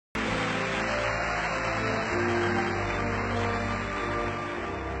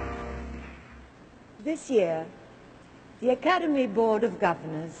This year, the Academy Board of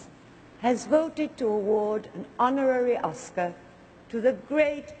Governors has voted to award an honorary Oscar to the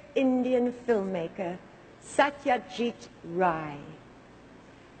great Indian filmmaker Satyajit Ray.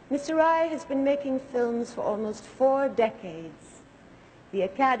 Mr. Ray has been making films for almost 4 decades. The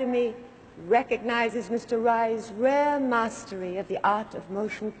Academy recognizes Mr. Ray's rare mastery of the art of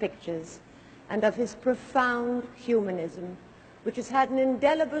motion pictures and of his profound humanism, which has had an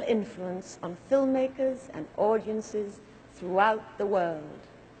indelible influence on filmmakers and audiences throughout the world.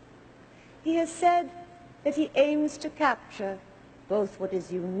 He has said that he aims to capture both what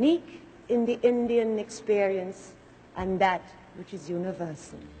is unique in the Indian experience and that which is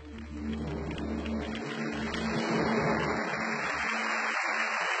universal.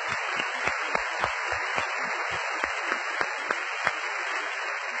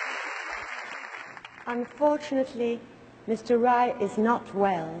 Unfortunately, Mr. Ray is not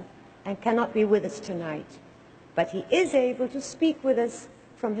well and cannot be with us tonight, but he is able to speak with us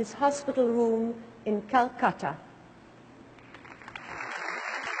from his hospital room in Calcutta.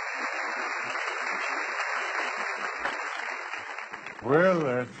 Well,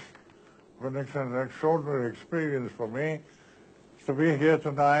 it's been an extraordinary experience for me to be here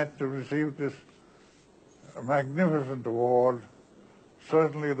tonight to receive this magnificent award,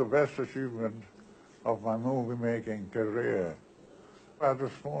 certainly the best achievement of my movie-making career. As a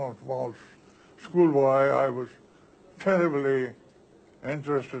small schoolboy, I was terribly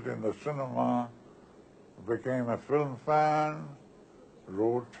interested in the cinema, became a film fan,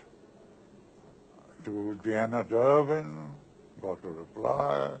 wrote to Deanna Durbin, got a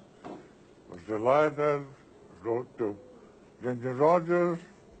reply, was delighted, wrote to Ginger Rogers,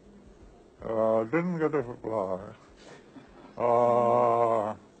 didn't get a reply.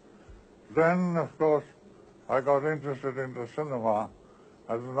 Then, of course, I got interested in the cinema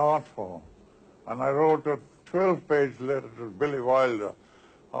as an art form, and I wrote a 12-page letter to Billy Wilder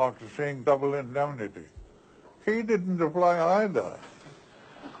after seeing Double Indemnity. He didn't reply either.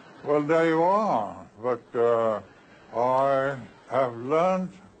 Well, there you are. But I have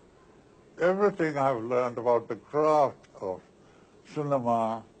learned everything I've learned about the craft of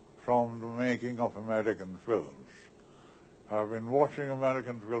cinema from the making of American films. I've been watching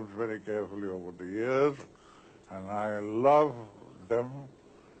American films very carefully over the years, and I love them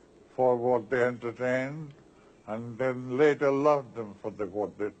for what they entertained, and then later loved them for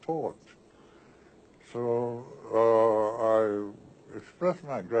what they taught. So I express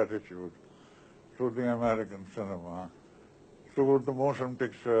my gratitude to the American cinema, to the Motion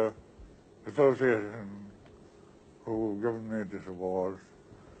Picture Association, who given me this award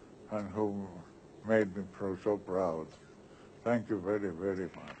and who made me so proud. Thank you very, very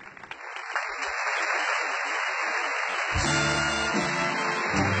much.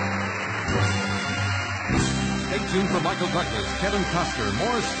 Stay tuned for Michael Douglas, Kevin Costner,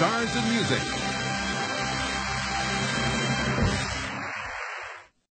 more stars in music.